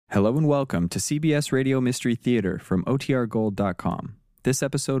Hello and welcome to CBS Radio Mystery Theater from OTRGold.com. This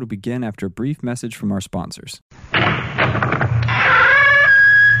episode will begin after a brief message from our sponsors.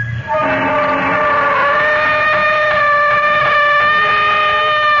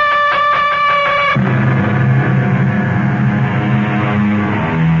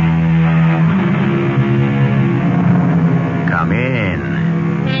 Come in.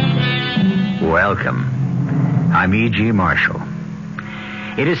 Welcome. I'm E.G. Marshall.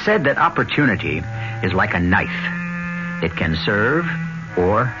 It is said that opportunity is like a knife. It can serve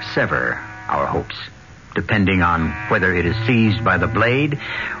or sever our hopes, depending on whether it is seized by the blade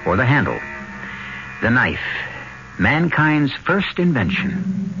or the handle. The knife, mankind's first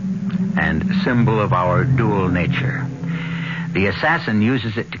invention and symbol of our dual nature. The assassin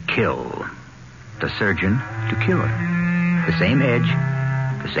uses it to kill, the surgeon to cure. The same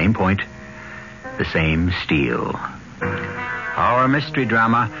edge, the same point, the same steel. Our mystery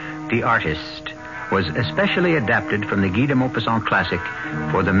drama, The Artist, was especially adapted from the Guy de Maupassant classic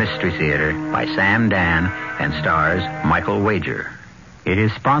for the Mystery Theater by Sam Dan and stars Michael Wager. It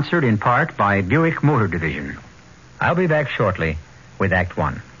is sponsored in part by Buick Motor Division. I'll be back shortly with Act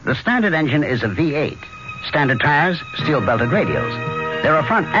One. The standard engine is a V8. Standard tires, steel-belted radials. There are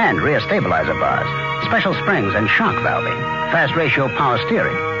front and rear stabilizer bars, special springs and shock valving, fast ratio power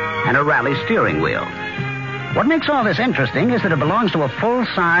steering, and a rally steering wheel. What makes all this interesting is that it belongs to a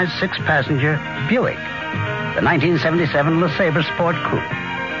full-size, 6-passenger Buick, the 1977 LeSabre Sport Coupe.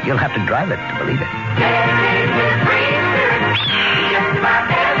 You'll have to drive it to believe it.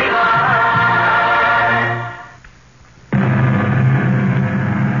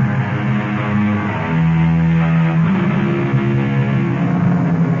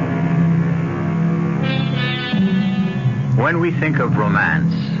 When we think of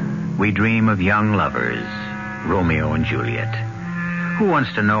romance, we dream of young lovers, Romeo and Juliet. Who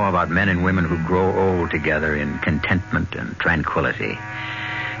wants to know about men and women who grow old together in contentment and tranquility?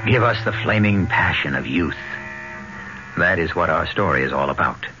 Give us the flaming passion of youth. That is what our story is all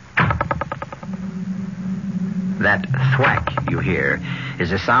about. That thwack you hear is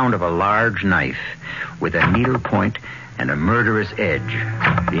the sound of a large knife with a needle point and a murderous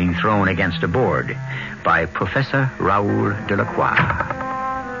edge being thrown against a board by Professor Raoul Delacroix.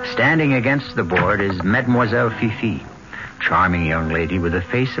 Standing against the board is Mademoiselle Fifi, charming young lady with the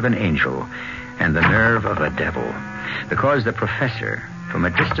face of an angel and the nerve of a devil, because the professor, from a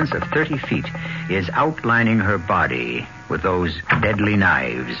distance of 30 feet, is outlining her body with those deadly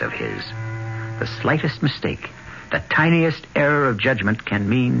knives of his. The slightest mistake, the tiniest error of judgment can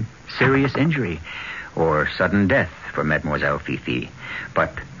mean serious injury or sudden death for Mademoiselle Fifi.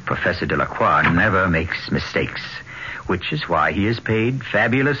 But Professor Delacroix never makes mistakes, which is why he is paid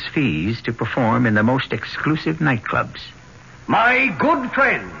fabulous fees to perform in the most exclusive nightclubs. My good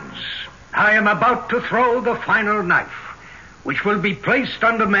friends, I am about to throw the final knife, which will be placed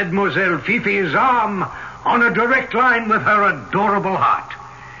under Mademoiselle Fifi's arm on a direct line with her adorable heart.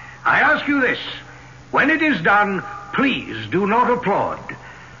 I ask you this, when it is done, please do not applaud,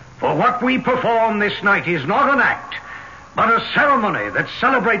 for what we perform this night is not an act, but a ceremony that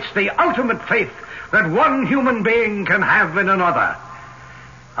celebrates the ultimate faith that one human being can have in another.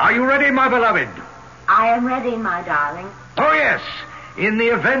 Are you ready, my beloved? I am ready, my darling. Oh, yes. In the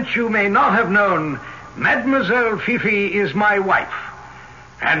event you may not have known, Mademoiselle Fifi is my wife.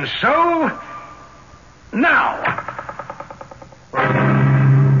 And so, now.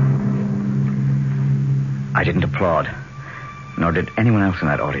 I didn't applaud, nor did anyone else in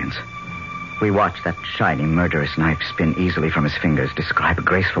that audience. We watched that shiny, murderous knife spin easily from his fingers, describe a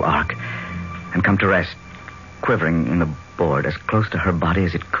graceful arc, and come to rest, quivering in the board as close to her body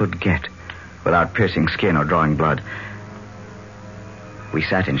as it could get, without piercing skin or drawing blood. We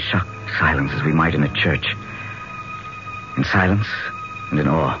sat in shocked silence as we might in a church. In silence and in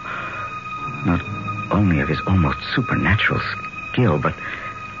awe, not only of his almost supernatural skill, but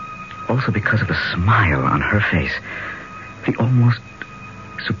also because of the smile on her face, the almost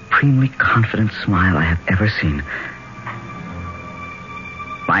supremely confident smile I have ever seen.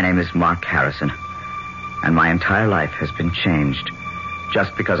 My name is Mark Harrison, and my entire life has been changed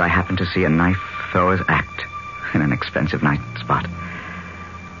just because I happened to see a knife thrower's act in an expensive night spot.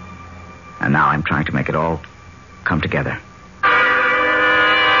 And now I'm trying to make it all come together.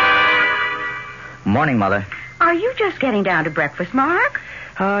 Morning, Mother. Are you just getting down to breakfast, Mark?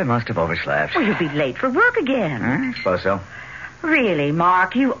 I must have overslept. Well, you'll be late for work again. I suppose so. Really,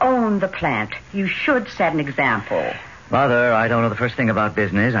 Mark, you own the plant. You should set an example. Mother, I don't know the first thing about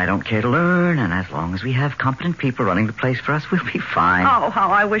business. I don't care to learn, and as long as we have competent people running the place for us, we'll be fine. Oh, how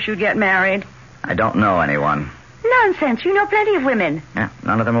I wish you'd get married. I don't know anyone. Nonsense. You know plenty of women. Yeah,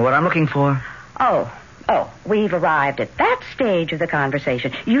 none of them are what I'm looking for. Oh, we've arrived at that stage of the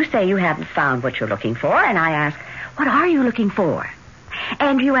conversation. You say you haven't found what you're looking for, and I ask, what are you looking for?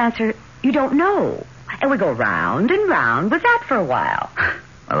 And you answer, you don't know. And we go round and round with that for a while.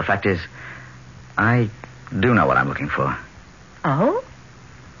 Well, the fact is, I do know what I'm looking for. Oh?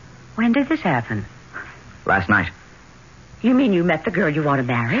 When did this happen? Last night. You mean you met the girl you want to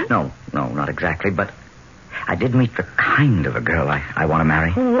marry? No, not exactly, but I did meet the kind of a girl I want to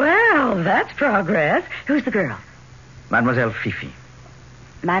marry. Well, that's progress. Who's the girl? Mademoiselle Fifi.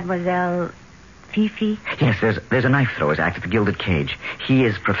 Mademoiselle Fifi? Yes, there's a knife throwers act at the Gilded Cage. He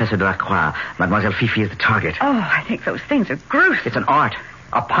is Professor Delacroix. Mademoiselle Fifi is the target. Oh, I think those things are gruesome. It's an art.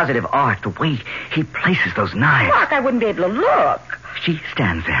 A positive art. The way he places those knives. Mark, I wouldn't be able to look. She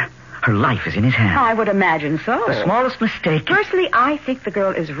stands there. Her life is in his hands. I would imagine so. The smallest mistake... Personally, I think the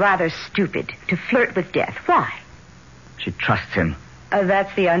girl is rather stupid to flirt with death. Why? She trusts him.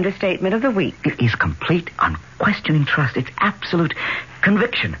 That's the understatement of the week. It is complete, unquestioning trust. It's absolute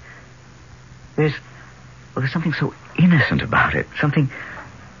conviction. There's something so innocent about it. Something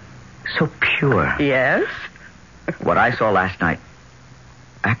so pure. Yes? What I saw last night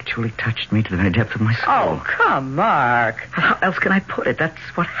actually touched me to the very depth of my soul. Oh, come, Mark. How else can I put it? That's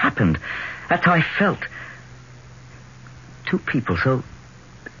what happened. That's how I felt. Two people so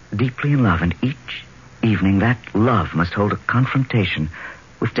deeply in love, and each evening that love must hold a confrontation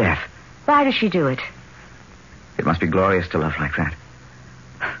with death. Why does she do it? It must be glorious to love like that.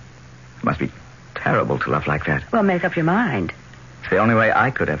 It must be terrible to love like that. Well, make up your mind. It's the only way I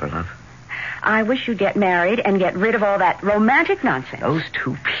could ever love. I wish you'd get married and get rid of all that romantic nonsense. Those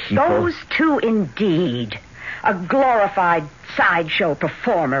two people... Those two, indeed. A glorified sideshow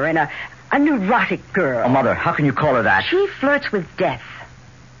performer and a neurotic girl. Oh, Mother, how can you call her that? She flirts with death.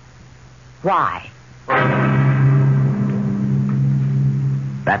 Why?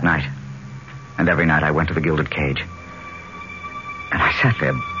 That night, and every night, I went to the Gilded Cage. And I sat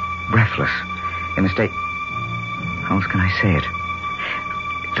there, breathless, in a state... How else can I say it?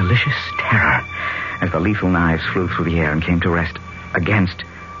 Delicious terror as the lethal knives flew through the air and came to rest against,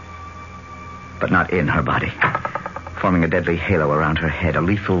 but not in her body, forming a deadly halo around her head, a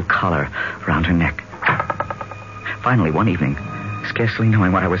lethal collar around her neck. Finally, one evening, scarcely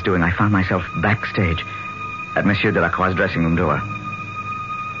knowing what I was doing, I found myself backstage at Monsieur Delacroix's dressing room door.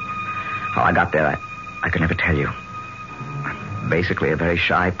 How I got there, I could never tell you. I'm basically a very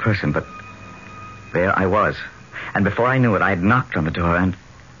shy person, but there I was. And before I knew it, I had knocked on the door and...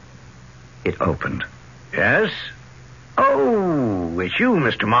 it opened. Yes? Oh, it's you,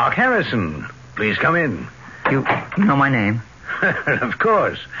 Mr. Mark Harrison. Please come in. You know my name? Of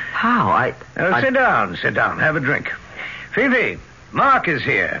course. How? Sit down. Have a drink. Phoebe, Mark is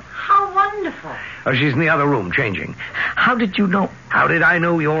here. How wonderful. Oh, she's in the other room, changing. How did you know? How did I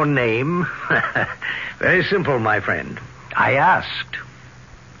know your name? Very simple, my friend. I asked.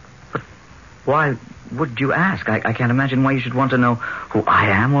 But why would you ask? I can't imagine why you should want to know who I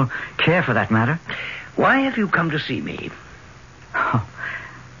am, or care for that matter. Why have you come to see me? Oh,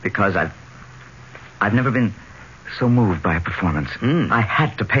 because I've never been so moved by a performance. I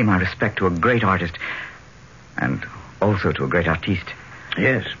had to pay my respect to a great artist, and also to a great artiste.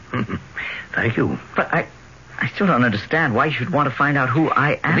 Yes. Thank you. But I still don't understand why you should want to find out who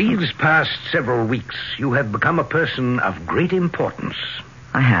I am. These past several weeks, you have become a person of great importance.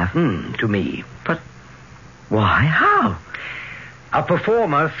 I have? To me. But why? How? A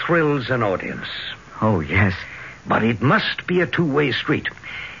performer thrills an audience. Oh, yes. But it must be a two-way street.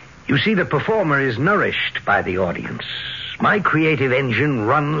 You see, the performer is nourished by the audience. My creative engine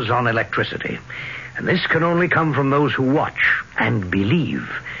runs on electricity. And this can only come from those who watch and believe.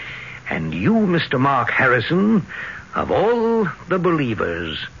 And you, Mr. Mark Harrison, of all the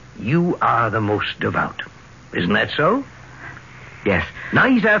believers, you are the most devout. Isn't that so? Yes.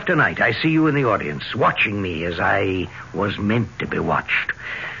 Night after night, I see you in the audience, watching me as I was meant to be watched,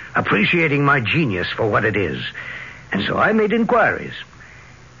 appreciating my genius for what it is. And so I made inquiries.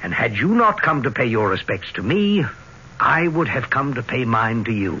 And had you not come to pay your respects to me, I would have come to pay mine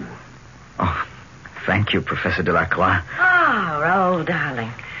to you. Oh, thank you, Professor Delacroix. Oh, Raoul,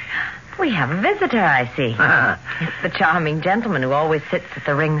 darling. We have a visitor, I see. It's the charming gentleman who always sits at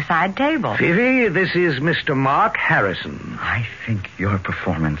the ringside table. Phoebe, this is Mr. Mark Harrison. I think your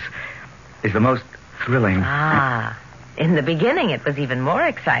performance is the most thrilling. In the beginning, it was even more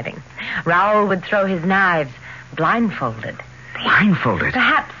exciting. Raoul would throw his knives blindfolded. Blindfolded?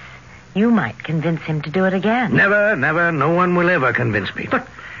 Perhaps you might convince him to do it again. Never. No one will ever convince me. But,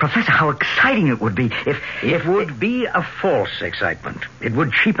 Professor, how exciting it would be if... It would be a false excitement. It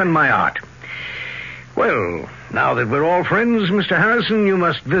would cheapen my art. Well, now that we're all friends, Mr. Harrison, you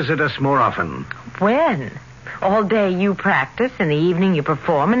must visit us more often. When? All day you practice, in the evening you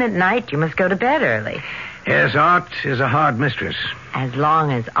perform, and at night you must go to bed early. Yes, art is a hard mistress. As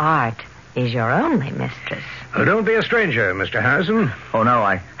long as art is your only mistress. Oh, don't be a stranger, Mr. Harrison. Oh, no,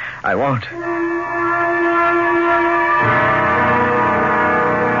 I won't.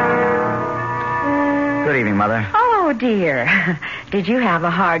 Good evening, Mother. Oh, dear. Did you have a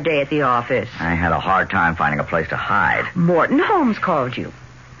hard day at the office? I had a hard time finding a place to hide. Morton Holmes called you.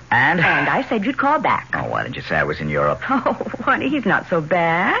 And? And I said you'd call back. Oh, why didn't you say I was in Europe? Oh, honey, he's not so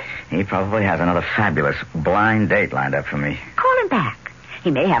bad. He probably has another fabulous blind date lined up for me. Call him back.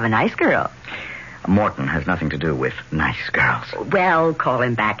 He may have a nice girl. Morton has nothing to do with nice girls. Well, call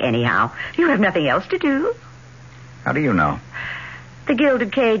him back anyhow. You have nothing else to do. How do you know? The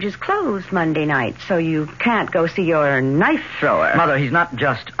Gilded Cage is closed Monday night, so you can't go see your knife thrower. Mother, he's not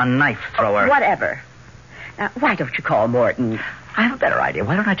just a knife thrower. Whatever. Now, why don't you call Morton? I have a better idea.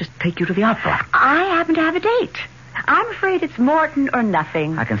 Why don't I just take you to the opera? I happen to have a date. I'm afraid it's Morton or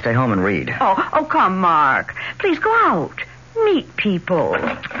nothing. I can stay home and read. Oh, come, Mark. Please go out. Meet people.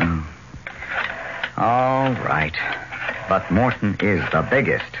 All right. But Morton is the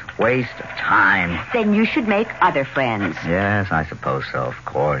biggest waste of time. Then you should make other friends. Yes, I suppose so, of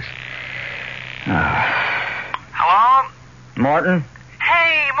course. Hello? Morton?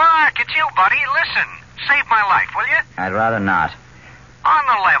 Hey, Mark, it's you, buddy. Listen, save my life, will you? I'd rather not. On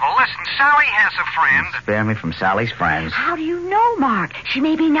the level, listen, Sally has a friend. Spare me from Sally's friends. How do you know, Mark? She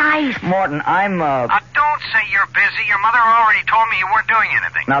may be nice. Morton, I'm, Don't say you're busy. Your mother already told me you weren't doing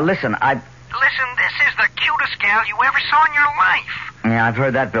anything. Now, listen, Listen, this is the cutest gal you ever saw in your life. Yeah, I've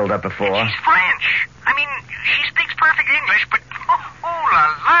heard that build up before. And she's French. I mean, she speaks perfect English, but oh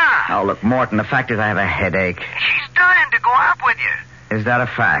la la. Oh, look, Morton, the fact is I have a headache. She's dying to go out with you. Is that a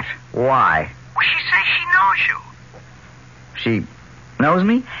fact? Why? Well, she says she knows you. She knows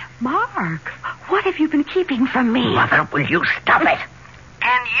me? Mark, what have you been keeping from me? Mother, will you stop it?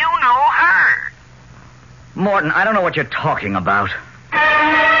 And you know her. Morton, I don't know what you're talking about.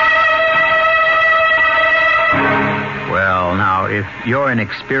 Well, now, if you're an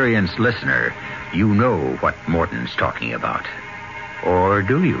experienced listener, you know what Morton's talking about. Or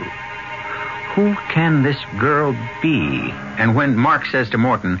do you? Who can this girl be? And when Mark says to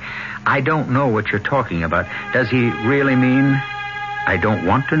Morton, I don't know what you're talking about, does he really mean, I don't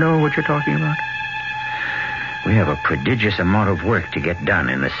want to know what you're talking about? We have a prodigious amount of work to get done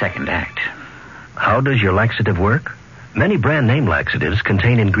in the second act. How does your laxative work? Many brand name laxatives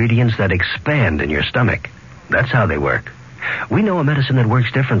contain ingredients that expand in your stomach. That's how they work. We know a medicine that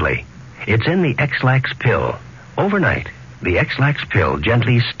works differently. It's in the X-Lax pill. Overnight, the X-Lax pill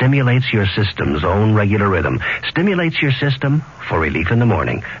gently stimulates your system's own regular rhythm. Stimulates your system for relief in the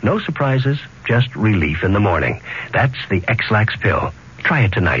morning. No surprises, just relief in the morning. That's the X-Lax pill. Try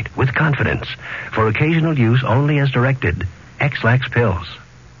it tonight with confidence. For occasional use only as directed. X-Lax pills.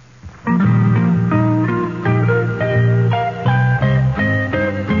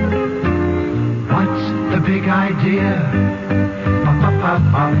 Big idea.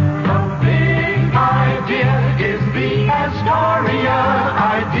 The big idea is the Astoria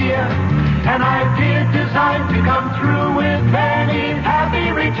idea. An idea designed to come through with many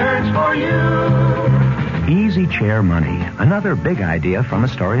happy returns for you. Easy Chair Money, another big idea from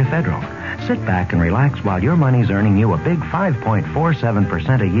Astoria Federal. Sit back and relax while your money's earning you a big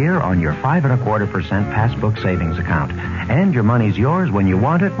 5.47% a year on your 5.25% passbook savings account. And your money's yours when you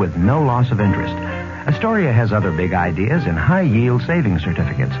want it with no loss of interest. Astoria has other big ideas in high-yield savings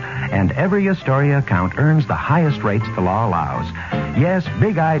certificates, and every Astoria account earns the highest rates the law allows. Yes,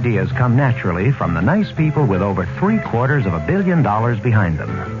 big ideas come naturally from the nice people with over $750 million behind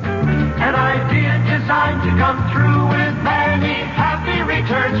them. An idea designed to come through with many happy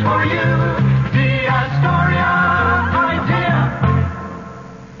returns for you. The Astoria idea.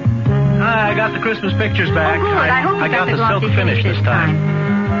 I got the Christmas pictures back. Oh, good. I hope I got the glossy silk finish this time.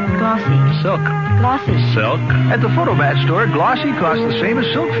 Glossy. Silk. Glossy. Silk. At the Photomat store, glossy costs the same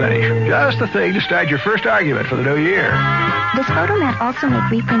as silk finish. Just the thing to start your first argument for the new year. Does Photomat also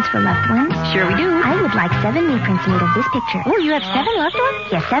make reprints for loved ones? Sure we do. I would like 7 reprints made of this picture. Oh, you have 7 loved ones?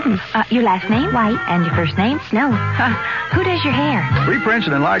 Yes, 7. Your last name? White. And your first name? Snow. Who does your hair? Reprints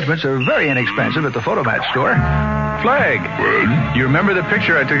and enlargements are very inexpensive at the Photomat store. Flag. You remember the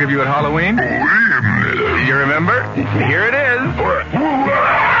picture I took of you at Halloween? You remember? Here it is.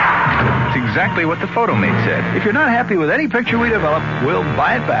 It's exactly what the photomate said. If you're not happy with any picture we develop, we'll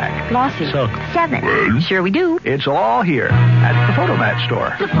buy it back. Glossy. Silk. 7. Sure we do. It's all here at the Photomat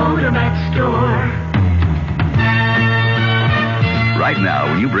store. The Photomat store. Right now,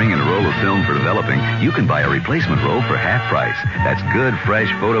 when you bring in a roll of film for developing, you can buy a replacement roll for half price. That's good, fresh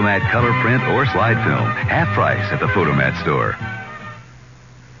Photomat color print or slide film. Half price at the Photomat store.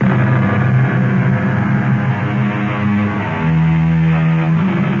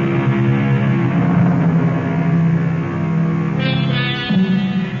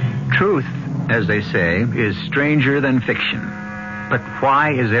 Truth, as they say, is stranger than fiction. But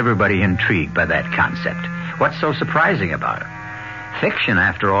why is everybody intrigued by that concept? What's so surprising about it? Fiction,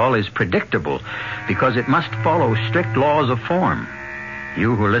 after all, is predictable because it must follow strict laws of form.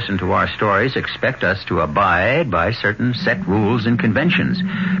 You who listen to our stories expect us to abide by certain set rules and conventions.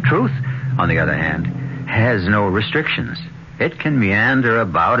 Truth, on the other hand, has no restrictions. It can meander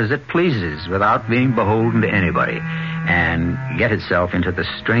about as it pleases without being beholden to anybody and get itself into the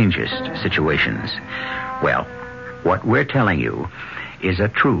strangest situations. Well, what we're telling you is a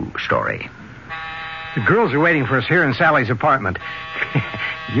true story. The girls are waiting for us here in Sally's apartment.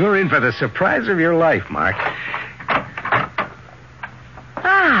 You're in for the surprise of your life, Mark.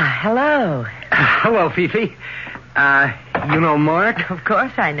 Ah, hello. Hello, Fifi. You know Mark? Of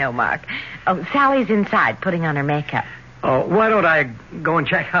course I know Mark. Oh, Sally's inside putting on her makeup. Oh, why don't I go and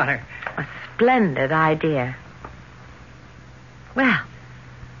check on her? A splendid idea. Well,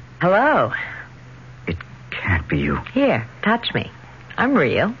 hello. It can't be you. Here, touch me. I'm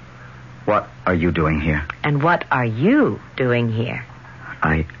real. What are you doing here? And what are you doing here?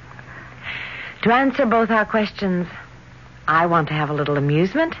 To answer both our questions, I want to have a little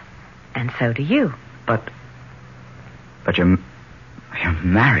amusement, and so do you. But you're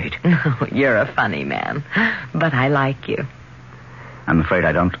married. You're a funny man, but I like you. I'm afraid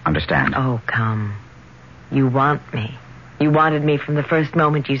I don't understand. Oh, come. You want me. You wanted me from the first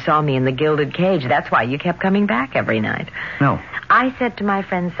moment you saw me in the gilded cage. That's why you kept coming back every night. No. I said to my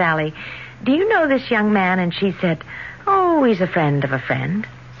friend Sally, do you know this young man? And she said, oh, he's a friend of a friend.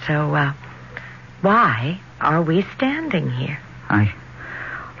 So, why are we standing here? I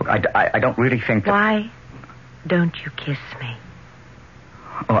don't really think that... Why don't you kiss me?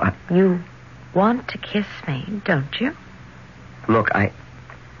 Oh, You want to kiss me, don't you? Look, I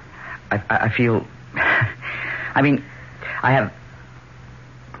feel... I mean, I have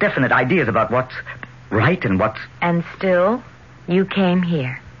definite ideas about what's right and what's... And still, you came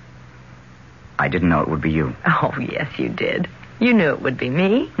here. I didn't know it would be you. Oh, yes, you did. You knew it would be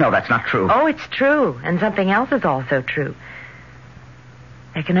me. No, that's not true. Oh, it's true. And something else is also true.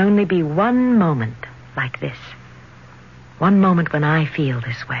 There can only be one moment like this. One moment when I feel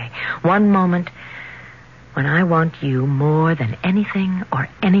this way. One moment when I want you more than anything or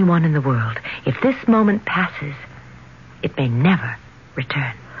anyone in the world. If this moment passes, it may never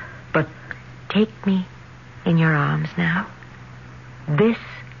return. But take me in your arms now. This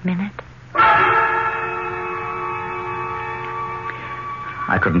minute.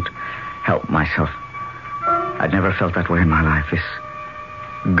 I couldn't help myself. I'd never felt that way in my life.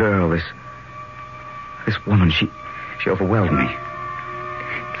 This girl, this woman, she overwhelmed me.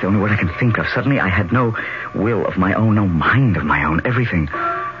 It's the only word I can think of. Suddenly I had no will of my own, no mind of my own. Everything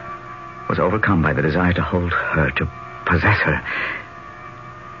was overcome by the desire to hold her, to possess her.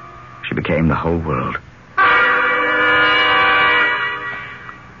 She became the whole world.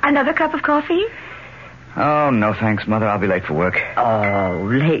 Another cup of coffee? Oh, no thanks, Mother. I'll be late for work. Oh,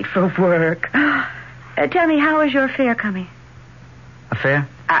 late for work. Tell me, how is your affair coming? Affair?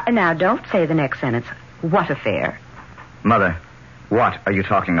 Now, don't say the next sentence. What affair? Mother, what are you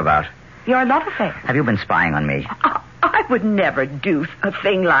talking about? Your love affair. Have you been spying on me? I would never do a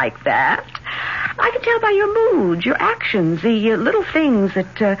thing like that. I can tell by your mood, your actions, the little things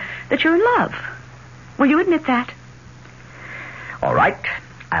that you're in love. Will you admit that? All right,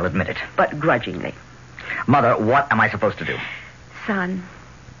 I'll admit it. But grudgingly. Mother, what am I supposed to do? Son,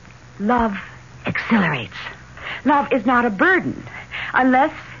 love exhilarates. Love is not a burden.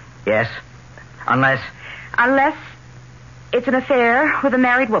 Unless... Yes? Unless it's an affair with a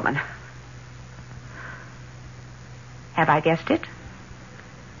married woman. Have I guessed it?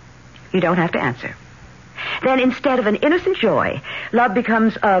 You don't have to answer. Then instead of an innocent joy, love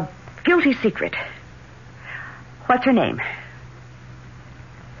becomes a guilty secret. What's her name?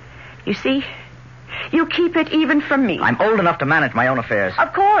 You see, you keep it even from me. I'm old enough to manage my own affairs.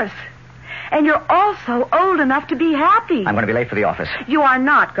 Of course. And you're also old enough to be happy. I'm going to be late for the office. You are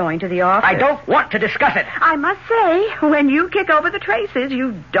not going to the office. I don't want to discuss it. I must say, when you kick over the traces,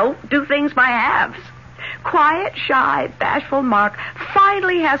 you don't do things by halves. Quiet, shy, bashful Mark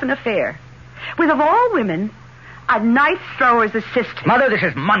finally has an affair with, of all women, a knife thrower's assistant. Mother, this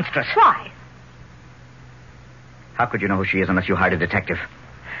is monstrous. Why? How could you know who she is unless you hired a detective?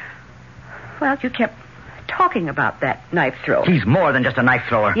 Well, you kept talking about that knife thrower. He's more than just a knife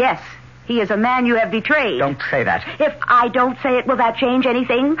thrower. Yes, he is a man you have betrayed. Don't say that. If I don't say it, will that change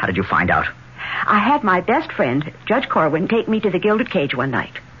anything? How did you find out? I had my best friend, Judge Corwin, take me to the Gilded Cage one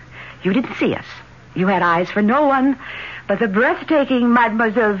night. You didn't see us. You had eyes for no one but the breathtaking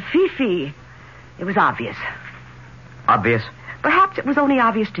Mademoiselle Fifi. It was obvious. Obvious? Perhaps it was only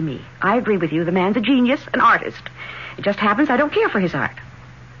obvious to me. I agree with you. The man's a genius, an artist. It just happens I don't care for his art.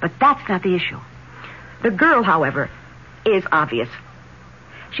 But that's not the issue. The girl, however, is obvious.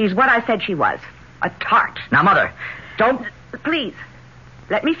 She's what I said she was. A tart. Now, Mother, don't... Please,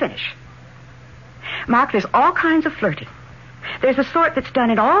 let me finish. Mark, there's all kinds of flirting. There's a sort that's done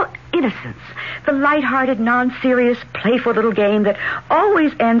in all innocence. The light-hearted, non-serious, playful little game that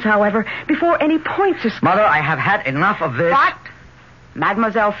always ends, however, before any points are scored. Mother, I have had enough of this. But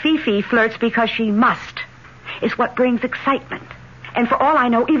Mademoiselle Fifi flirts because she must. It's what brings excitement. And for all I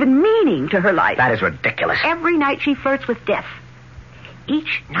know, even meaning to her life. That is ridiculous. Every night she flirts with death.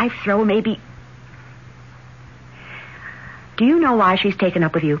 Each knife throw may be... Do you know why she's taken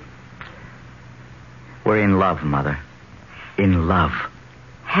up with you? We're in love, Mother. In love.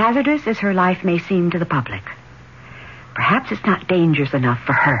 Hazardous as her life may seem to the public, perhaps it's not dangerous enough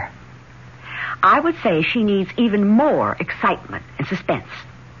for her. I would say she needs even more excitement and suspense.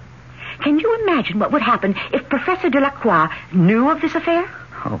 Can you imagine what would happen if Professor Delacroix knew of this affair?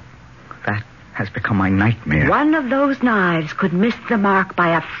 Oh, that has become my nightmare. One of those knives could miss the mark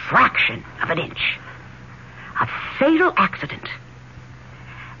by a fraction of an inch. A fatal accident.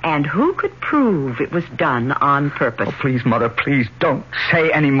 And who could prove it was done on purpose? Oh, please, Mother, please don't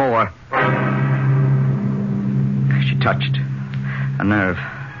say any more. She touched a nerve.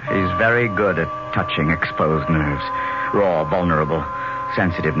 She's very good at touching exposed nerves. Raw, vulnerable,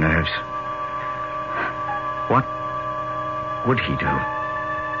 sensitive nerves. What would he do?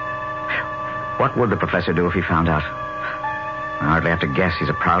 What would the professor do if he found out? I hardly have to guess. He's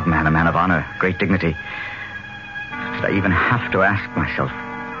a proud man, a man of honor, great dignity. Did I even have to ask myself?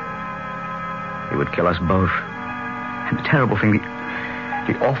 He would kill us both. And the terrible thing,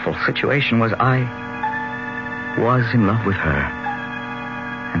 the awful situation was I was in love with her.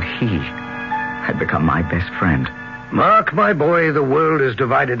 And he had become my best friend. Mark, my boy, the world is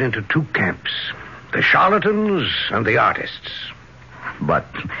divided into two camps. The charlatans and the artists. But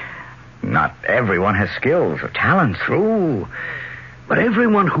not everyone has skills or talents. True. But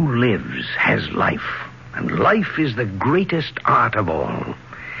everyone who lives has life. And life is the greatest art of all.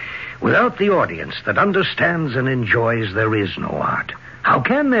 Without the audience that understands and enjoys, there is no art. How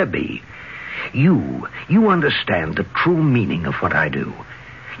can there be? You understand the true meaning of what I do.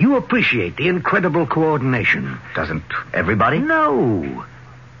 You appreciate the incredible coordination. Doesn't everybody? No.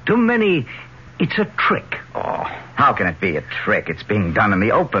 To many, it's a trick. Oh, how can it be a trick? It's being done in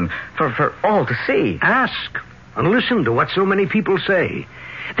the open for all to see. Ask and listen to what so many people say.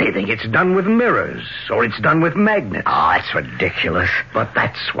 They think it's done with mirrors, or it's done with magnets. Oh, that's ridiculous. But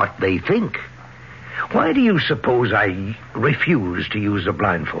that's what they think. Why do you suppose I refuse to use a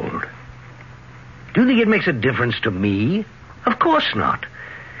blindfold? Do you think it makes a difference to me? Of course not.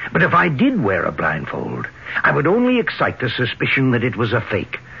 But if I did wear a blindfold, I would only excite the suspicion that it was a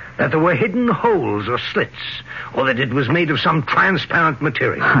fake, that there were hidden holes or slits, or that it was made of some transparent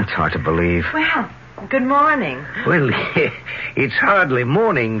material. It's hard to believe. Well, good morning. Well, it's hardly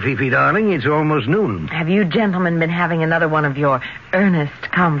morning, Fifi, darling. It's almost noon. Have you gentlemen been having another one of your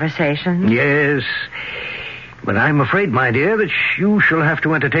earnest conversations? Yes. But I'm afraid, my dear, that you shall have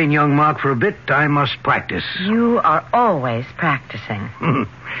to entertain young Mark for a bit. I must practice. You are always practicing.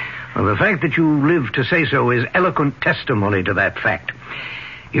 Well, the fact that you live to say so is eloquent testimony to that fact.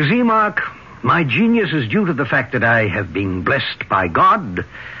 You see, Mark, my genius is due to the fact that I have been blessed by God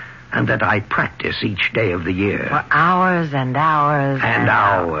and that I practice each day of the year. For hours and hours and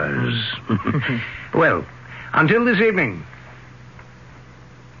hours. Well, until this evening.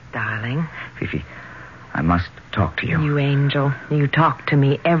 Darling. Fifi, I must talk to you. You angel. You talk to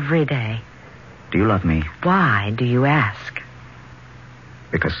me every day. Do you love me? Why do you ask?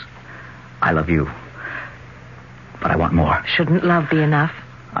 Because I love you. But I want more. Shouldn't love be enough?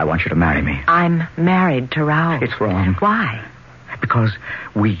 I want you to marry me. I'm married to Raoul. It's wrong. Why? Because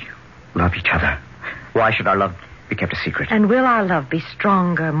we love each other. Why should our love be kept a secret? And will our love be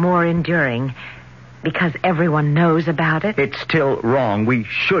stronger, more enduring, because everyone knows about it? It's still wrong. We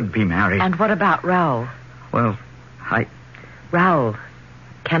should be married. And what about Raoul? Well, Raoul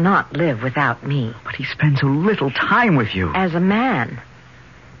cannot live without me. But he spends so little time with you. As a man.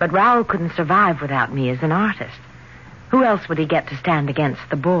 But Raoul couldn't survive without me as an artist. Who else would he get to stand against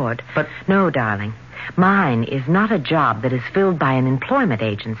the board? But... No, darling. Mine is not a job that is filled by an employment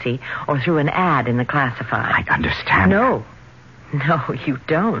agency or through an ad in the classified. I understand. No, you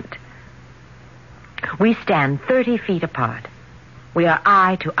don't. We stand 30 feet apart. We are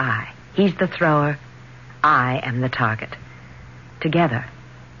eye to eye. He's the thrower. I am the target. Together,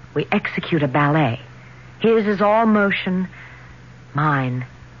 we execute a ballet. His is all motion. Mine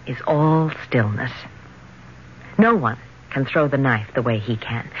is all stillness. No one can throw the knife the way he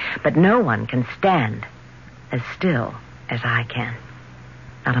can, but no one can stand as still as I can.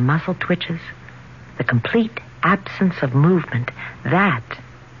 Not a muscle twitches. The complete absence of movement, that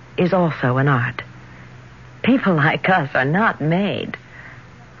is also an art. People like us are not made.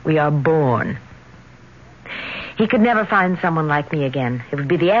 We are born. He could never find someone like me again. It would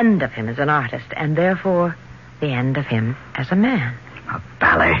be the end of him as an artist, and therefore the end of him as a man. A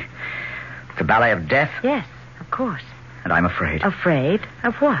ballet? It's a ballet of death? Yes, of course. And I'm afraid. Afraid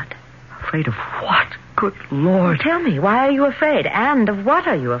of what? Afraid of what? Good Lord. Tell me, why are you afraid? And of what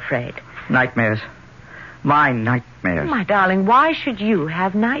are you afraid? Nightmares. My nightmares. My darling, why should you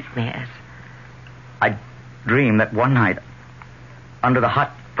have nightmares? I dream that one night, under the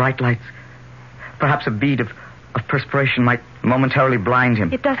hot, bright lights, perhaps a bead of perspiration might momentarily blind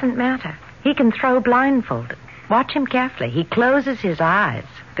him. It doesn't matter. He can throw blindfolded. Watch him carefully. He closes his eyes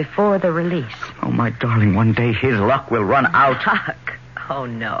before the release. Oh, my darling, one day his luck will run out. Luck? Oh,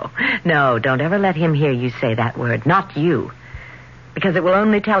 no. No, don't ever let him hear you say that word. Not you. Because it will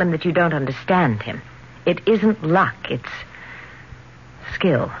only tell him that you don't understand him. It isn't luck. It's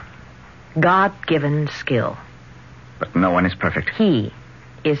skill. God-given skill. But no one is perfect. He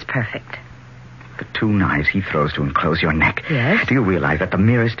is perfect. The 2 knives he throws to enclose your neck. Yes? Do you realize that the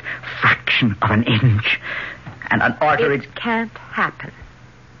merest fraction of an inch and an artery... It can't happen.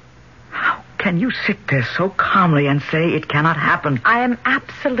 How can you sit there so calmly and say it cannot happen? I am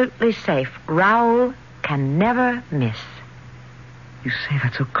absolutely safe. Raoul can never miss. You say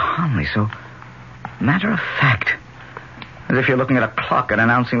that so calmly, so matter of fact. As if you're looking at a clock and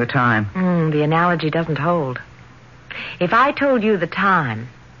announcing the time. The analogy doesn't hold. If I told you the time,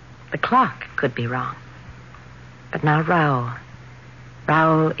 the clock could be wrong. But not Raoul.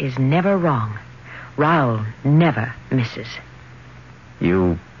 Raoul is never wrong. Raoul never misses.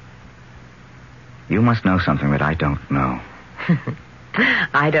 You must know something that I don't know.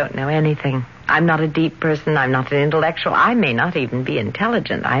 I don't know anything. I'm not a deep person. I'm not an intellectual. I may not even be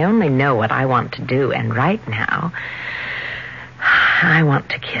intelligent. I only know what I want to do. And right now, I want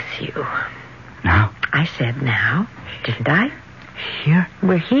to kiss you. Now? I said now, didn't I? Here?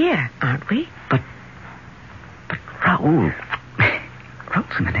 We're here, aren't we? But Raoul.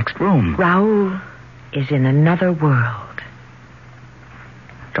 Raoul's in the next room. Raoul is in another world.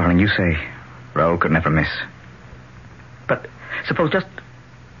 Darling, you say Raoul could never miss. But suppose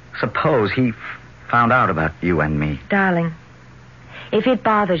he found out about you and me. Darling, if it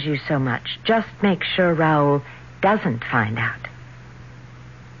bothers you so much, just make sure Raoul doesn't find out.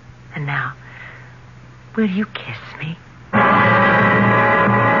 And now, will you kiss me?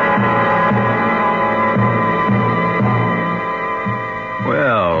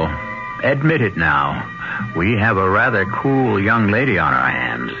 Well, admit it now. We have a rather cool young lady on our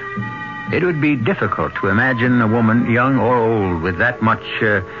hands. It would be difficult to imagine a woman, young or old, with that much,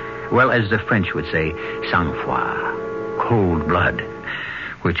 as the French would say, sang-froid, cold blood,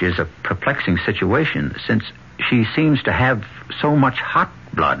 which is a perplexing situation since she seems to have so much hot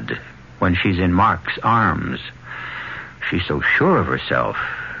blood when she's in Mark's arms. She's so sure of herself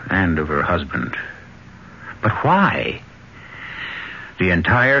and of her husband. But why? The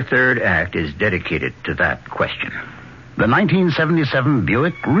entire third act is dedicated to that question. The 1977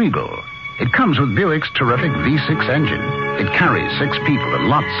 Buick Regal. It comes with Buick's terrific V6 engine. It carries 6 people and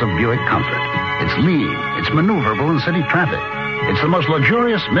lots of Buick comfort. It's lean. It's maneuverable in city traffic. It's the most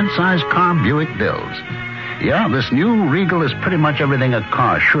luxurious mid-sized car Buick builds. Yeah, this new Regal is pretty much everything a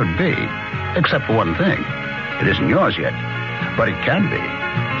car should be, except for one thing. It isn't yours yet, but it can be.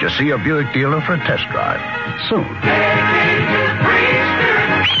 Just see your Buick dealer for a test drive soon.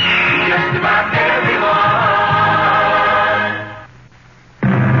 Just about everyone.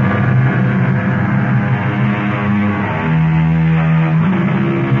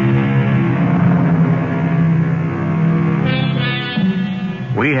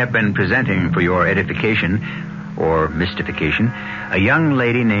 We have been presenting for your edification, or mystification, a young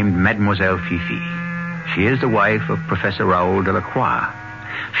lady named Mademoiselle Fifi. She is the wife of Professor Raoul Delacroix.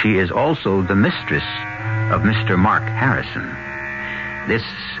 She is also the mistress of Mr. Mark Harrison. This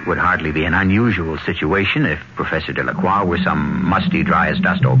would hardly be an unusual situation if Professor Delacroix were some musty,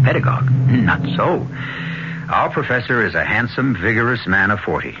 dry-as-dust old pedagogue. Not so. Our professor is a handsome, vigorous man of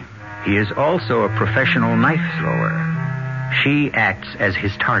 40. He is also a professional knife thrower. She acts as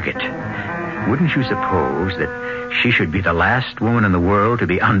his target. Wouldn't you suppose that she should be the last woman in the world to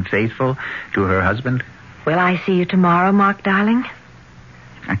be unfaithful to her husband? Will I see you tomorrow, Mark, darling?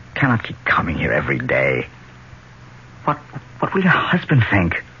 I cannot keep coming here every day. What will your husband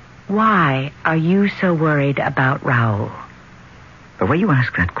think? Why are you so worried about Raoul? The way you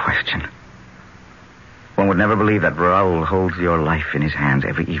ask that question, one would never believe that Raoul holds your life in his hands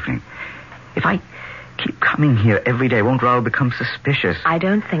every evening. If I keep coming here every day, won't Raoul become suspicious? I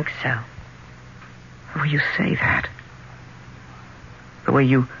don't think so. The way you say that. The way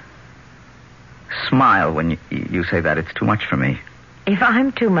you smile when you say that, it's too much for me. If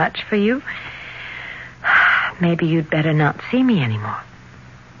I'm too much for you, maybe you'd better not see me anymore.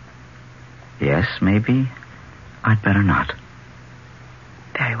 Yes, maybe I'd better not.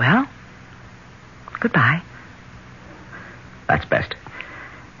 Very well. Goodbye. That's best.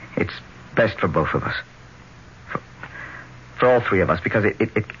 It's best for both of us. For all three of us, because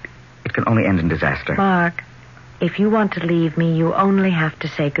it can only end in disaster. Mark, if you want to leave me, you only have to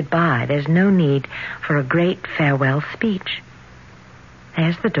say goodbye. There's no need for a great farewell speech.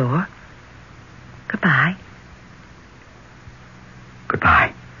 There's the door. Goodbye.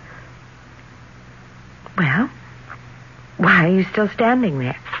 Goodbye. Well, why are you still standing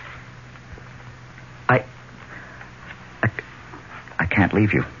there? I can't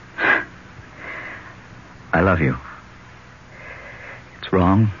leave you. I love you. It's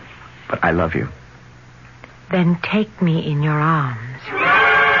wrong, but I love you. Then take me in your arms.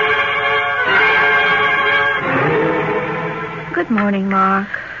 Good morning, Mark.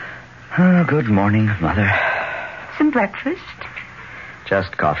 Oh, good morning, Mother. Some breakfast?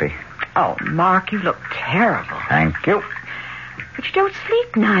 Just coffee. Oh, Mark, you look terrible. Thank you. But you don't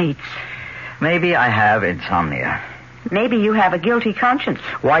sleep nights. Maybe I have insomnia. Maybe you have a guilty conscience.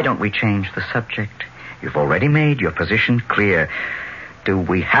 Why don't we change the subject? You've already made your position clear. Do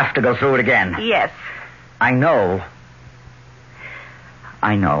we have to go through it again? Yes. I know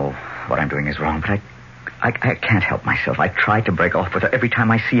what I'm doing is wrong, but I can't help myself. I try to break off with her. Every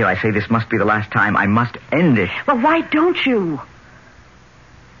time I see her, I say this must be the last time. I must end it. Well, why don't you?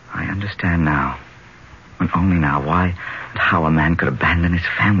 I understand now, and only now, why and how a man could abandon his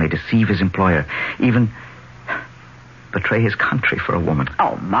family, deceive his employer, even betray his country for a woman.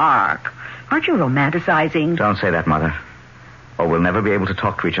 Oh, Mark, aren't you romanticizing? Don't say that, Mother. Or we'll never be able to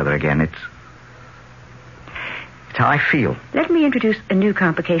talk to each other again. It's how I feel. Let me introduce a new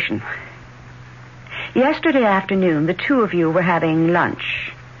complication. Yesterday afternoon, the two of you were having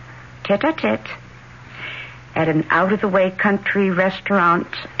lunch, tete-a-tete, at an out-of-the-way country restaurant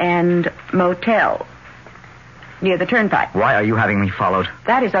and motel near the turnpike. Why are you having me followed?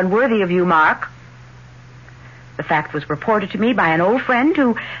 That is unworthy of you, Mark. The fact was reported to me by an old friend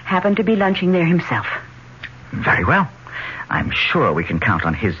who happened to be lunching there himself. Very well. I'm sure we can count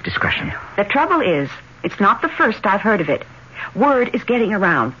on his discretion. The trouble is, it's not the first I've heard of it. Word is getting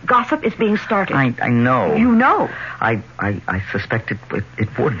around. Gossip is being started. I know. You know. I suspect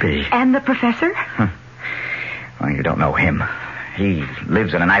it would be. And the professor? Well, you don't know him. He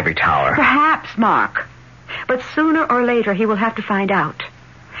lives in an ivory tower. Perhaps, Mark. But sooner or later he will have to find out.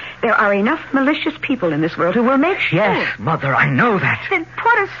 There are enough malicious people in this world who will make sure. Yes, Mother, I know that. Then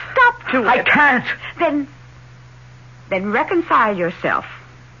put a stop to it. I can't. Then reconcile yourself.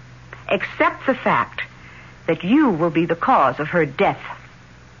 Accept the fact that you will be the cause of her death.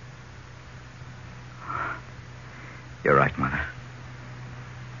 You're right, Mother.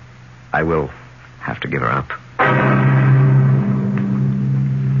 I will have to give her up.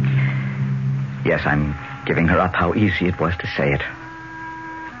 Yes, I'm giving her up. How easy it was to say it.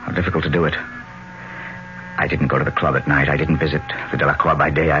 How difficult to do it. I didn't go to the club at night. I didn't visit the Delacroix by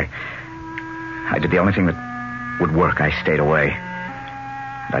day. I did the only thing that would work. I stayed away.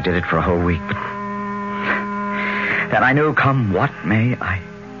 And I did it for a whole week. But then I knew, come what may, I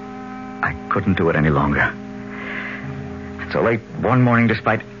couldn't do it any longer. And so late one morning,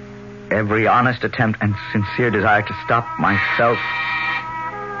 despite every honest attempt and sincere desire to stop myself...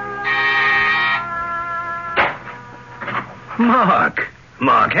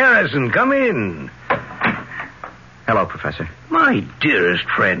 Mark Harrison, come in. Hello, Professor. My dearest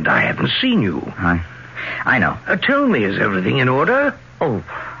friend, I haven't seen you. I know. Tell me, is everything in order? Oh,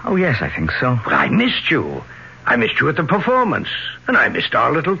 yes, I think so. But I missed you. I missed you at the performance, and I missed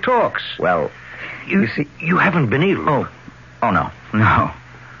our little talks. Well, you see... You haven't been ill. Oh, no. No.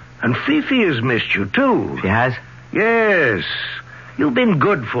 And Fifi has missed you, too. She has? Yes. You've been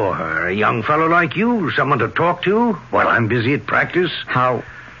good for her. A young fellow like you, someone to talk to while I'm busy at practice. How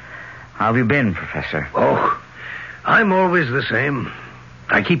have you been, Professor? Oh, I'm always the same.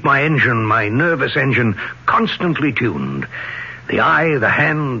 I keep my nervous engine, constantly tuned. The eye, the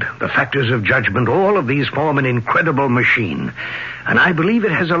hand, the factors of judgment, all of these form an incredible machine. And I believe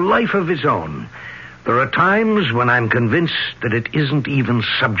it has a life of its own. There are times when I'm convinced that it isn't even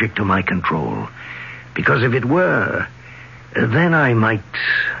subject to my control. Because if it were, then I might...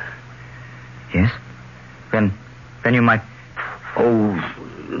 Yes? Then you might... Oh,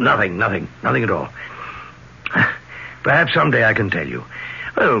 nothing at all. Perhaps someday I can tell you.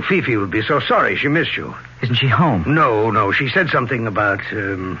 Well, Fifi would be so sorry she missed you. Isn't she home? No. She said something about...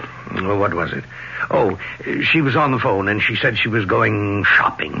 what was it? Oh, she was on the phone and she said she was going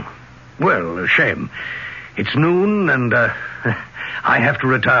shopping. Well, a shame. It's noon and I have to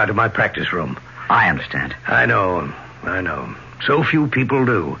retire to my practice room. I understand. I know. So few people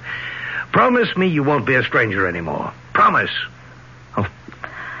do. Promise me you won't be a stranger anymore. Promise. Oh,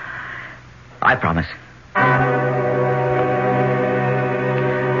 I promise.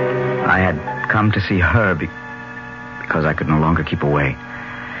 I had come to see her because I could no longer keep away.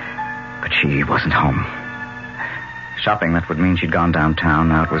 But she wasn't home. Shopping, that would mean she'd gone downtown.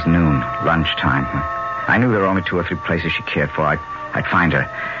 Now it was noon, lunchtime. I knew there were only 2 or 3 places she cared for. I'd find her,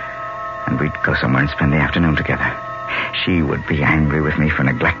 and we'd go somewhere and spend the afternoon together. She would be angry with me for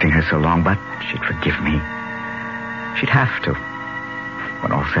neglecting her so long, but she'd forgive me. She'd have to.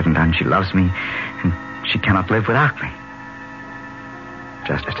 When all's said and done, she loves me, and she cannot live without me.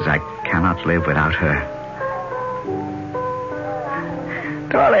 Just as I cannot live without her.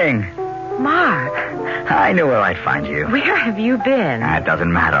 Darling. Mark. I knew where I'd find you. Where have you been? It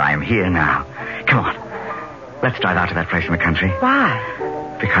doesn't matter. I am here now. Come on. Let's drive out to that place in the country. Why?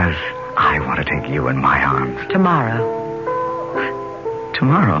 Because I want to take you in my arms. Tomorrow.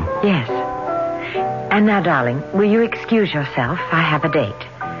 Tomorrow? Yes. And now, darling, will you excuse yourself? I have a date.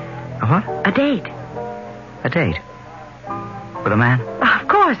 A what? A date. A date? With a man? Of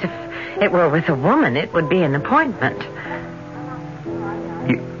course, if it were with a woman, it would be an appointment.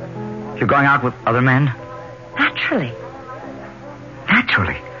 You're going out with other men? Naturally.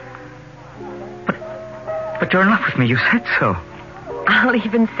 Naturally? But you're in love with me. You said so. I'll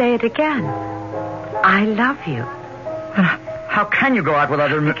even say it again. I love you. How can you go out with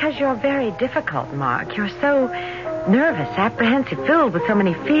other men? Because you're very difficult, Mark. You're so nervous, apprehensive, filled with so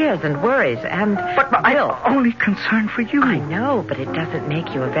many fears and worries, and... But I'm only concerned for you. I know, but it doesn't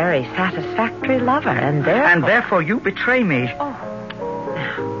make you a very satisfactory lover, and therefore you betray me. Oh,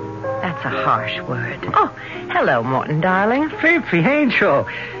 now, that's a harsh word. Oh, hello, Morton, darling. Fifi, Angel.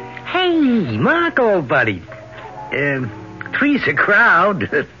 Hey, Mark, old buddy. Three's a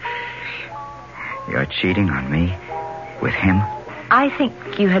crowd. You're cheating on me with him? I think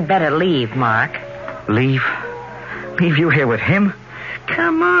you had better leave, Mark. Leave? Leave you here with him?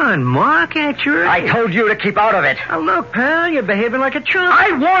 Come on, Mark, at your age. I told you to keep out of it. Now, look, pal, you're behaving like a chump.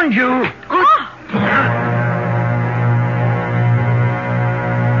 I warned you. Oh.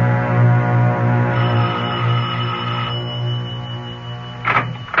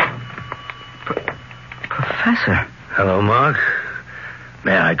 Professor. Hello, Mark.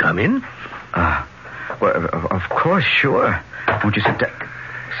 May I come in? Well, of course, sure. Won't you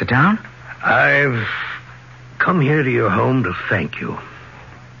sit down? I've come here to your home to thank you.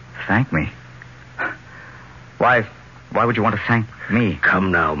 Thank me? Why would you want to thank me?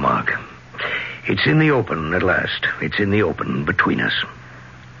 Come now, Mark. It's in the open at last. It's in the open between us.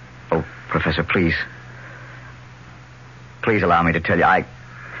 Oh, Professor, please. Please allow me to tell you, I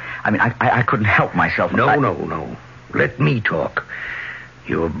couldn't help myself. No. Let me talk.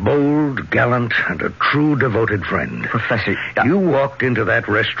 You're bold, gallant, and a true devoted friend. Professor... You walked into that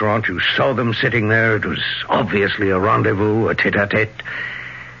restaurant. You saw them sitting there. It was obviously a rendezvous, a tete-a-tete.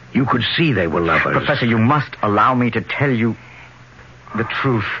 You could see they were lovers. Professor, you must allow me to tell you the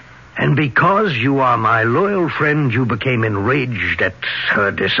truth. And because you are my loyal friend, you became enraged at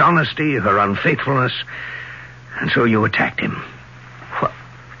her dishonesty, her unfaithfulness, and so you attacked him. What?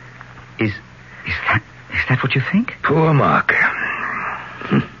 Is that what you think? Poor Mark.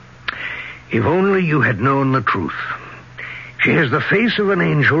 If only you had known the truth. She has the face of an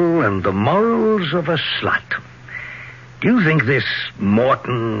angel and the morals of a slut. Do you think this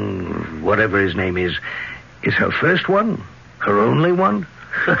Morton, whatever his name is her first one? Her only one?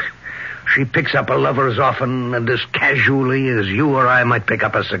 She picks up a lover as often and as casually as you or I might pick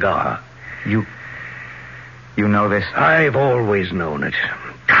up a cigar. You know this? I've always known it.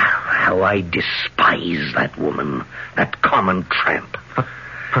 How I despise that woman, that common tramp.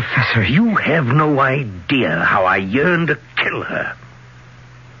 Professor, you have no idea how I yearn to kill her.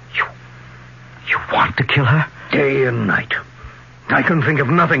 You want to kill her? Day and night. I can think of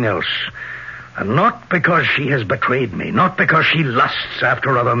nothing else. And not because she has betrayed me, not because she lusts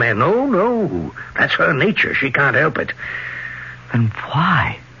after other men. No. That's her nature. She can't help it. Then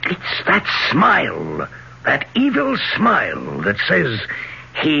why? It's that smile, that evil smile that says,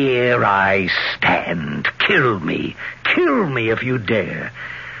 "Here I stand. Kill me if you dare.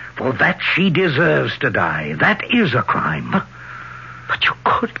 For that she deserves to die. That is a crime." But you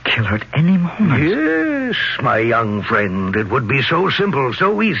could kill her at any moment. Yes, my young friend. It would be so simple,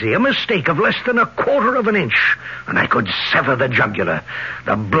 so easy. A mistake of less than 1/4 of an inch, and I could sever the jugular.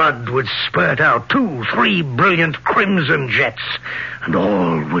 The blood would spurt out 2, 3 brilliant crimson jets, and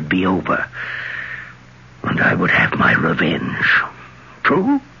all would be over. And I would have my revenge.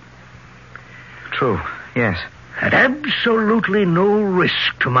 True? True, yes. At absolutely no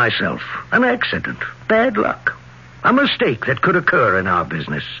risk to myself. An accident. Bad luck. A mistake that could occur in our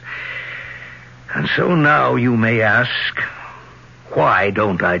business. And so now you may ask, why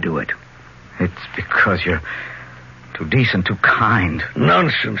don't I do it? It's because you're too decent, too kind.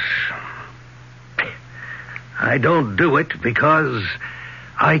 Nonsense. I don't do it because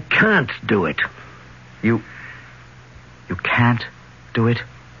I can't do it. You can't do it?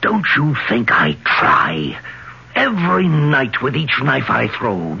 Don't you think I try? Every night with each knife I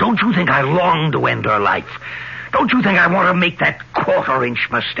throw. Don't you think I long to end her life? Don't you think I want to make that 1/4-inch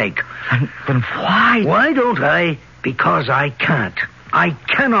mistake? Then why? Why don't I? Because I can't. I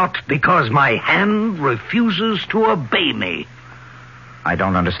cannot because my hand refuses to obey me. I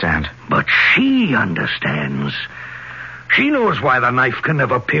don't understand. But she understands. She knows why the knife can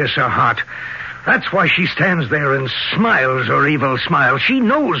never pierce her heart. That's why she stands there and smiles her evil smile. She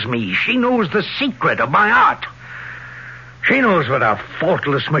knows me. She knows the secret of my art. She knows what a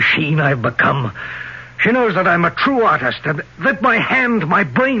faultless machine I've become. She knows that I'm a true artist, and that my hand, my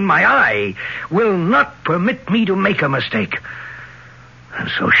brain, my eye will not permit me to make a mistake. And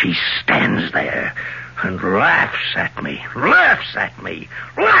so she stands there and laughs at me.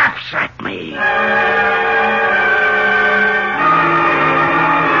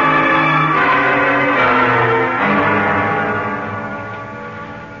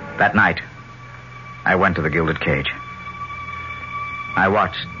 That night, I went to the Gilded Cage. I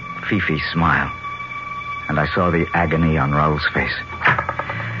watched Fifi smile, and I saw the agony on Raoul's face.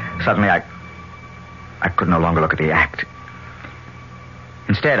 Suddenly, I could no longer look at the act.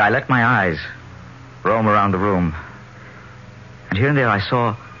 Instead, I let my eyes roam around the room, and here and there I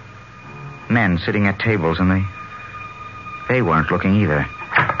saw men sitting at tables, and they weren't looking either.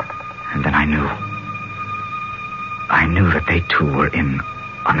 And then I knew that they too were in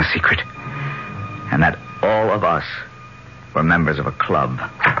on the secret, and that all of us were members of a club.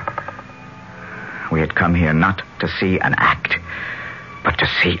 We had come here not to see an act, but to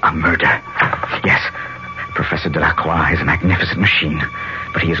see a murder. Yes, Professor Delacroix is a magnificent machine,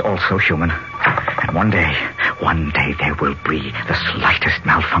 but he is also human. And one day there will be the slightest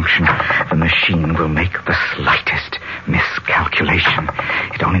malfunction. The machine will make the slightest miscalculation.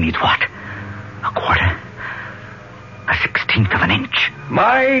 It only needs what? 1/4? A 1/16 of an inch.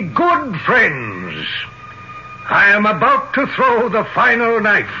 My good friends, I am about to throw the final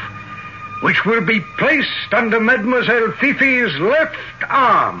knife, which will be placed under Mademoiselle Fifi's left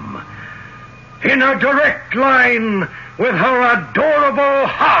arm, in a direct line with her adorable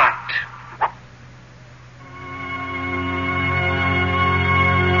heart.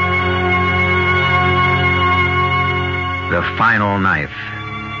 The final knife.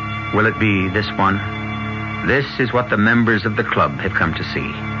 Will it be this one? This is what the members of the club have come to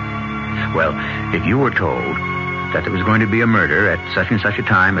see. Well, if you were told that there was going to be a murder at such and such a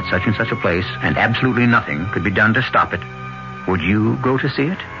time, at such and such a place, and absolutely nothing could be done to stop it, would you go to see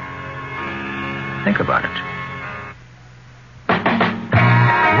it? Think about it.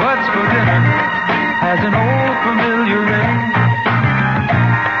 What's for dinner has an old familiar ring.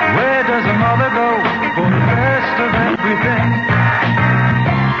 Where does a mother go for the best of everything?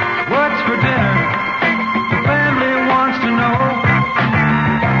 What's for dinner? The family wants to know.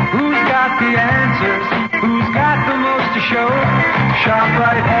 Who's got the answers? Who's got the most to show?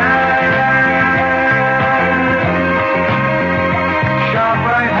 ShopRite has.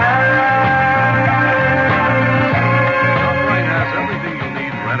 ShopRite has. ShopRite has everything you'll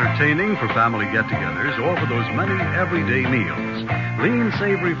need for entertaining, for family get-togethers, or for those many everyday meals. Lean,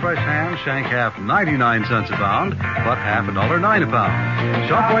 savory, fresh ham, shank half 99 cents a pound, butt half $1.09 a pound.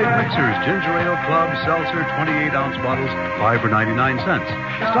 ShopRite mixers, ginger ale, club, seltzer, 28-ounce bottles, 5 for 99 cents.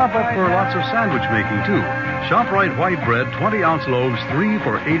 Stop up for lots of sandwich making, too. ShopRite white bread, 20-ounce loaves, 3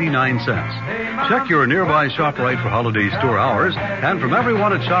 for 89 cents. Check your nearby ShopRite for holiday store hours, and from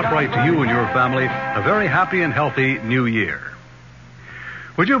everyone at ShopRite to you and your family, a very happy and healthy New Year.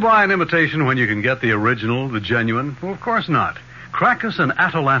 Would you buy an imitation when you can get the original, the genuine? Well, of course not. Crackus and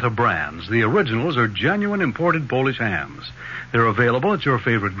Atalanta brands, the originals, are genuine imported Polish hams. They're available at your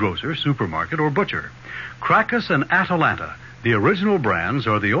favorite grocer, supermarket, or butcher. Crackus and Atalanta, the original brands,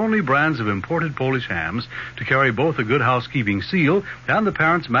 are the only brands of imported Polish hams to carry both the Good Housekeeping seal and the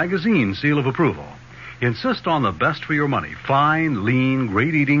Parents Magazine seal of approval. Insist on the best for your money. Fine, lean,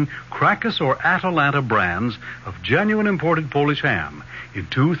 great-eating Crackus or Atalanta brands of genuine imported Polish ham in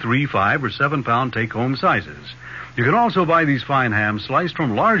 2, 3, 5, or 7-pound take-home sizes. You can also buy these fine hams sliced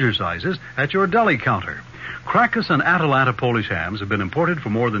from larger sizes at your deli counter. Crackus and Atalanta Polish hams have been imported for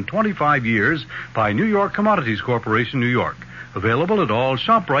more than 25 years by New York Commodities Corporation, New York. Available at all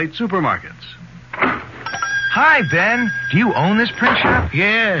ShopRite supermarkets. Hi, Ben. Do you own this print shop?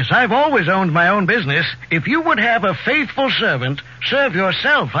 Yes, I've always owned my own business. If you would have a faithful servant, serve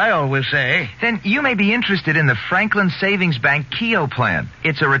yourself, I always say. Then you may be interested in the Franklin Savings Bank Keogh plan.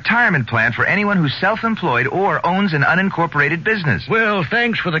 It's a retirement plan for anyone who's self-employed or owns an unincorporated business. Well,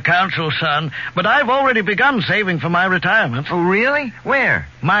 thanks for the counsel, son, but I've already begun saving for my retirement. Oh, really? Where?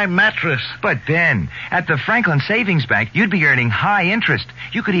 My mattress. But, Ben, at the Franklin Savings Bank, you'd be earning high interest.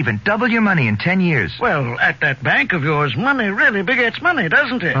 You could even double your money in 10 years. Well, at that bank of yours, money really begets money,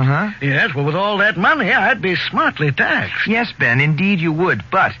 doesn't it? Uh-huh. Yes, well, with all that money, I'd be smartly taxed. Yes, Ben, indeed you would.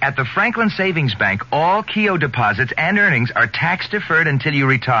 But at the Franklin Savings Bank, all Keogh deposits and earnings are tax-deferred until you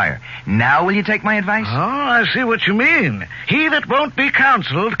retire. Now will you take my advice? Oh, I see what you mean. He that won't be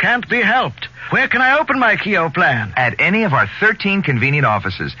counseled can't be helped. Where can I open my Keogh plan? At any of our 13 convenient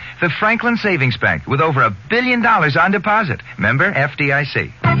offices. The Franklin Savings Bank, with over $1 billion on deposit. Member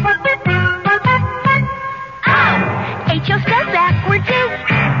FDIC. H.O. spelled backwards is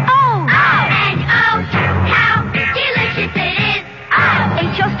O. O-N-O. How delicious it is. O.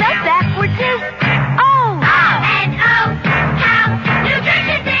 H.O. spelled backwards is O. O-N-O. How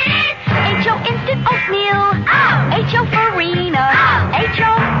nutritious it is. H.O. instant oatmeal. O. H.O. farina. O. H.O.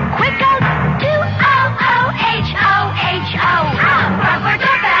 quick out. 2 O-O-H-O. H-O. O. Frontwards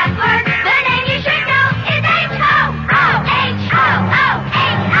or backwards, the name you should know is H.O. O. H.O.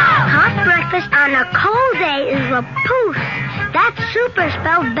 O-H-O. Hot breakfast on a cold day is a poof. That's super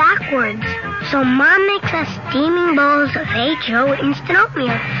spelled backwards. So Mom makes us steaming bowls of H.O. instant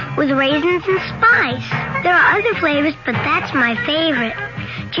oatmeal with raisins and spice. There are other flavors, but that's my favorite.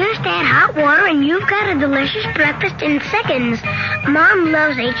 Just add hot water and you've got a delicious breakfast in seconds. Mom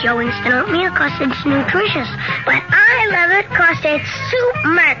loves H.O. instant oatmeal because it's nutritious, but I love it because it's soup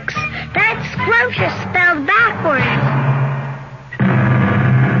mix. That's scrumptious spelled backwards.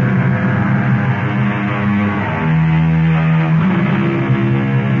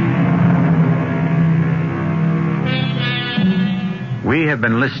 We have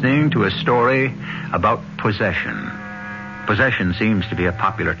been listening to a story about possession. Possession seems to be a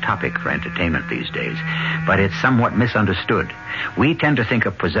popular topic for entertainment these days, but it's somewhat misunderstood. We tend to think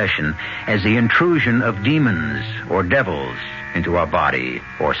of possession as the intrusion of demons or devils into our body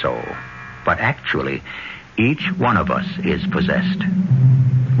or soul. But actually, each one of us is possessed.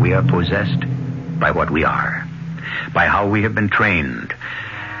 We are possessed by what we are, by how we have been trained.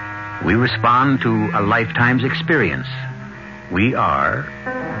 We respond to a lifetime's experience. We are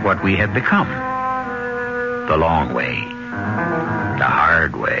what we have become. The long way. The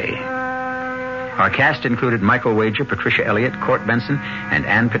hard way. Our cast included Michael Wager, Patricia Elliott, Court Benson, and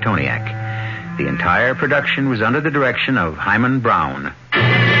Ann Petoniak. The entire production was under the direction of Hyman Brown.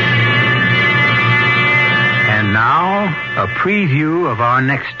 And now, a preview of our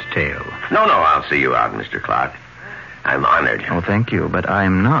next tale. No, I'll see you out, Mr. Clark. I'm honored. Oh, thank you, but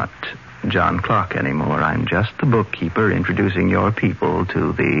I'm not John Clark anymore. I'm just the bookkeeper introducing your people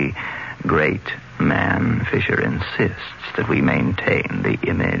to the great man. Fisher insists that we maintain the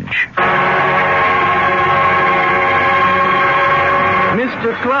image.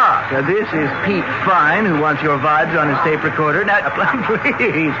 Mr. Clark, this is Pete Fine, who wants your vibes on his tape recorder. Now,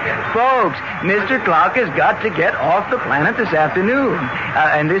 please, folks, Mr. Clark has got to get off the planet this afternoon.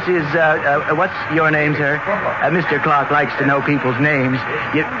 And this is, what's your name, sir? Mr. Clark likes to know people's names.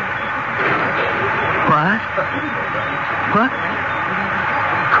 What?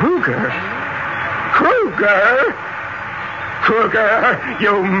 Kruger? Kruger,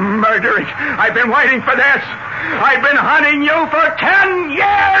 you murdering. I've been waiting for this. I've been hunting you for 10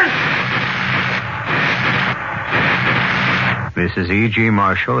 years! This is E.G.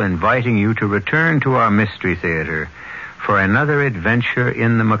 Marshall inviting you to return to our Mystery Theater for another adventure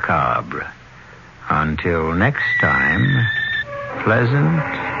in the macabre. Until next time, pleasant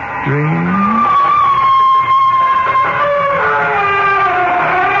dreams.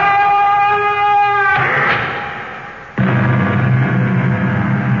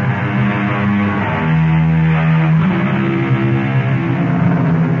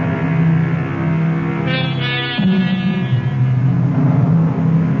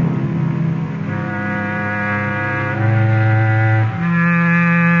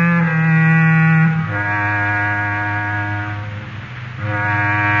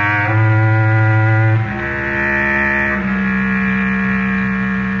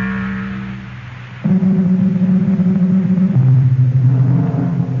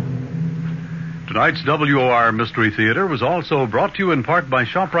 Tonight's WOR Mystery Theater was also brought to you in part by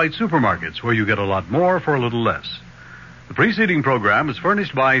ShopRite Supermarkets, where you get a lot more for a little less. The preceding program is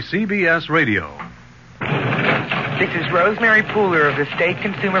furnished by CBS Radio. This is Rosemary Pooler of the State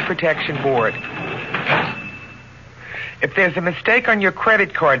Consumer Protection Board. If there's a mistake on your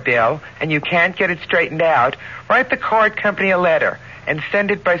credit card bill and you can't get it straightened out, write the card company a letter and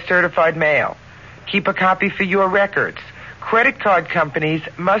send it by certified mail. Keep a copy for your records. Credit card companies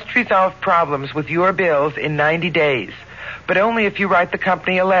must resolve problems with your bills in 90 days, but only if you write the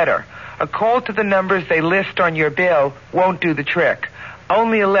company a letter. A call to the numbers they list on your bill won't do the trick.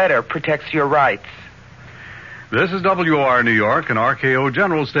 Only a letter protects your rights. This is WOR New York and RKO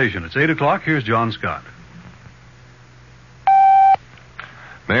General Station. It's 8 o'clock. Here's John Scott.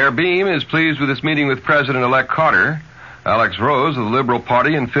 Mayor Beam is pleased with this meeting with President-elect Carter. Alex Rose of the Liberal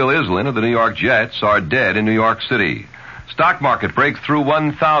Party and Phil Islin of the New York Jets are dead in New York City. Stock market breaks through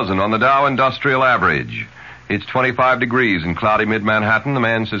 1,000 on the Dow Industrial Average. It's 25 degrees in cloudy mid-Manhattan. The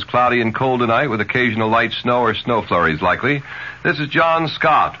man says cloudy and cold tonight with occasional light snow or snow flurries likely. This is John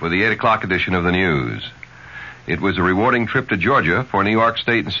Scott with the 8 o'clock edition of the news. It was a rewarding trip to Georgia for New York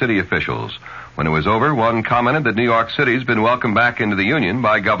State and city officials. When it was over, one commented that New York City's been welcomed back into the Union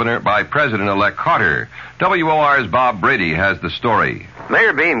by President-elect Carter. WOR's Bob Brady has the story.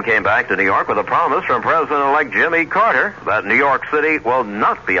 Mayor Beam came back to New York with a promise from President-elect Jimmy Carter that New York City will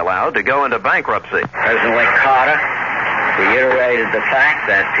not be allowed to go into bankruptcy. President-elect Carter reiterated the fact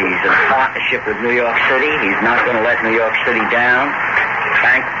that he's in partnership with New York City. He's not going to let New York City down.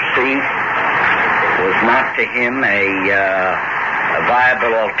 Bankruptcy was not to him a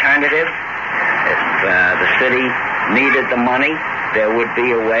viable alternative. If the city needed the money, there would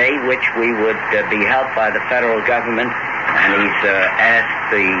be a way which we would be helped by the federal government, and he's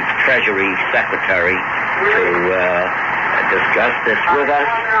asked the Treasury Secretary to discuss this with us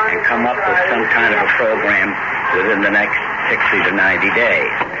and come up with some kind of a program within the next 60 to 90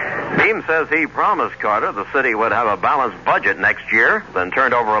 days. Beam says he promised Carter the city would have a balanced budget next year, then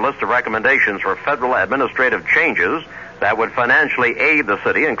turned over a list of recommendations for federal administrative changes that would financially aid the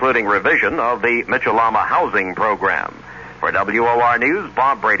city, including revision of the Mitchell-Lama housing program. For WOR News,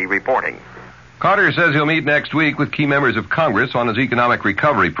 Bob Brady reporting. Carter says he'll meet next week with key members of Congress on his economic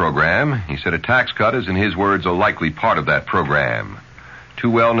recovery program. He said a tax cut is, in his words, a likely part of that program. Two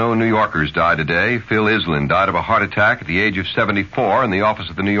well-known New Yorkers died today. Phil Islin died of a heart attack at the age of 74 in the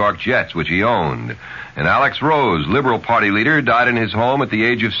office of the New York Jets, which he owned. And Alex Rose, Liberal Party leader, died in his home at the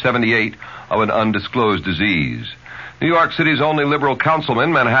age of 78 of an undisclosed disease. New York City's only liberal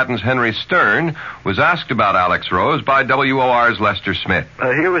councilman, Manhattan's Henry Stern, was asked about Alex Rose by WOR's Lester Smith.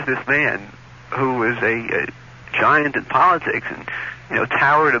 Here was this man who was a giant in politics and,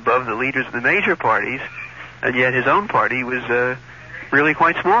 towered above the leaders of the major parties, and yet his own party was really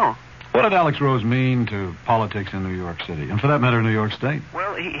quite small. What did Alex Rose mean to politics in New York City, and for that matter, New York State?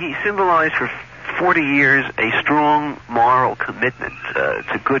 Well, he symbolized for 40 years a strong moral commitment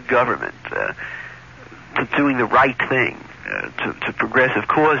to good government, to doing the right thing, to progressive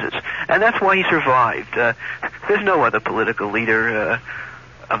causes. And that's why he survived. There's no other political leader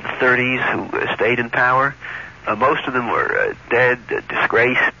of the 30s who stayed in power. Most of them were dead,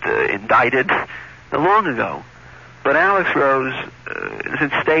 disgraced, indicted long ago. But Alex Rose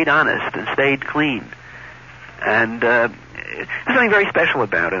stayed honest and stayed clean. And there's something very special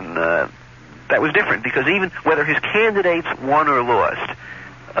about him that was different, because even whether his candidates won or lost,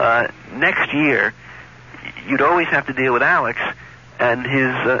 next year you'd always have to deal with Alex, and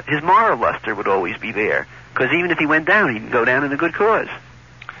his moral luster would always be there. Because even if he went down, he'd go down in a good cause.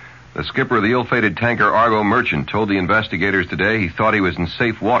 The skipper of the ill-fated tanker Argo Merchant told the investigators today he thought he was in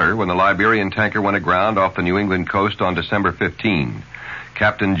safe water when the Liberian tanker went aground off the New England coast on December 15.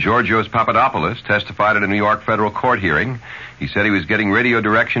 Captain Georgios Papadopoulos testified at a New York federal court hearing. He said he was getting radio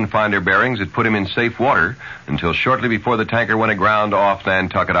direction finder bearings that put him in safe water until shortly before the tanker went aground off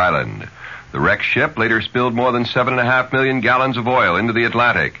Nantucket Island. The wrecked ship later spilled more than 7.5 million gallons of oil into the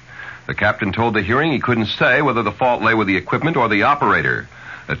Atlantic. The captain told the hearing he couldn't say whether the fault lay with the equipment or the operator.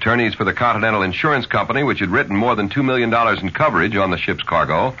 Attorneys for the Continental Insurance Company, which had written more than $2 million in coverage on the ship's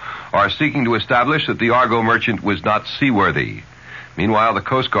cargo, are seeking to establish that the Argo Merchant was not seaworthy. Meanwhile, the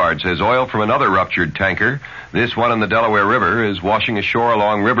Coast Guard says oil from another ruptured tanker, this one in the Delaware River, is washing ashore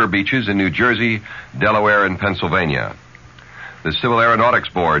along river beaches in New Jersey, Delaware, and Pennsylvania. The Civil Aeronautics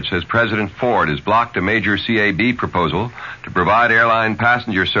Board says President Ford has blocked a major CAB proposal to provide airline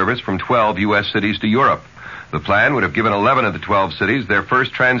passenger service from 12 U.S. cities to Europe. The plan would have given 11 of the 12 cities their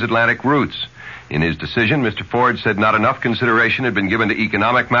first transatlantic routes. In his decision, Mr. Ford said not enough consideration had been given to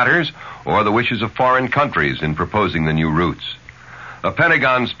economic matters or the wishes of foreign countries in proposing the new routes. A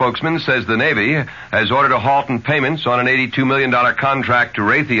Pentagon spokesman says the Navy has ordered a halt in payments on an $82 million contract to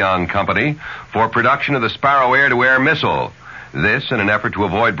Raytheon Company for production of the Sparrow air-to-air missile. This in an effort to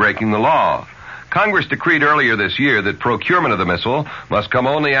avoid breaking the law. Congress decreed earlier this year that procurement of the missile must come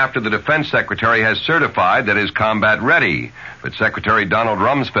only after the Defense Secretary has certified that it is combat ready. But Secretary Donald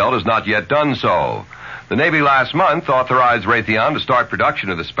Rumsfeld has not yet done so. The Navy last month authorized Raytheon to start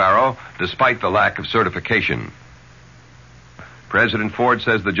production of the Sparrow despite the lack of certification. President Ford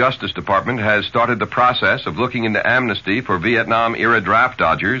says the Justice Department has started the process of looking into amnesty for Vietnam-era draft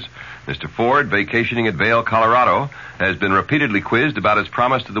dodgers. Mr. Ford, vacationing at Vail, Colorado, has been repeatedly quizzed about his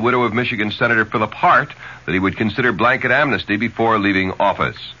promise to the widow of Michigan Senator Philip Hart that he would consider blanket amnesty before leaving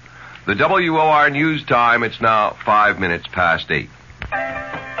office. The WOR News Time, it's now 5 minutes past 8.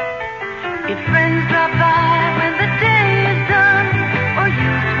 If friends drop by when the day is done, or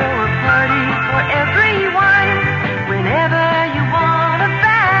you throw a party for everyone, whenever you want a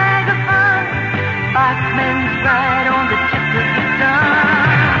bag of fun, Bachman's right on the tip of the gun.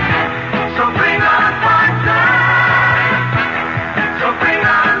 So bring on Bachman. So bring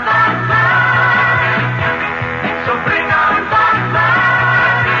on Bachman. So bring on Bachman.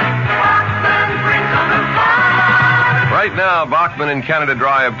 Bachman brings on the fun. Right now, Bachman and Canada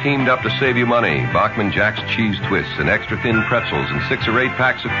Dry have teamed up to save you money. Bachman Jack's Cheese Twists and extra thin pretzels and 6 or 8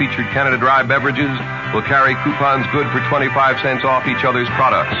 packs of featured Canada Dry beverages will carry coupons good for 25 cents off each other's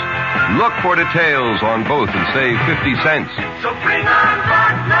products. Look for details on both and save 50 cents. So bring on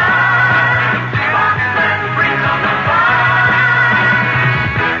Bachman.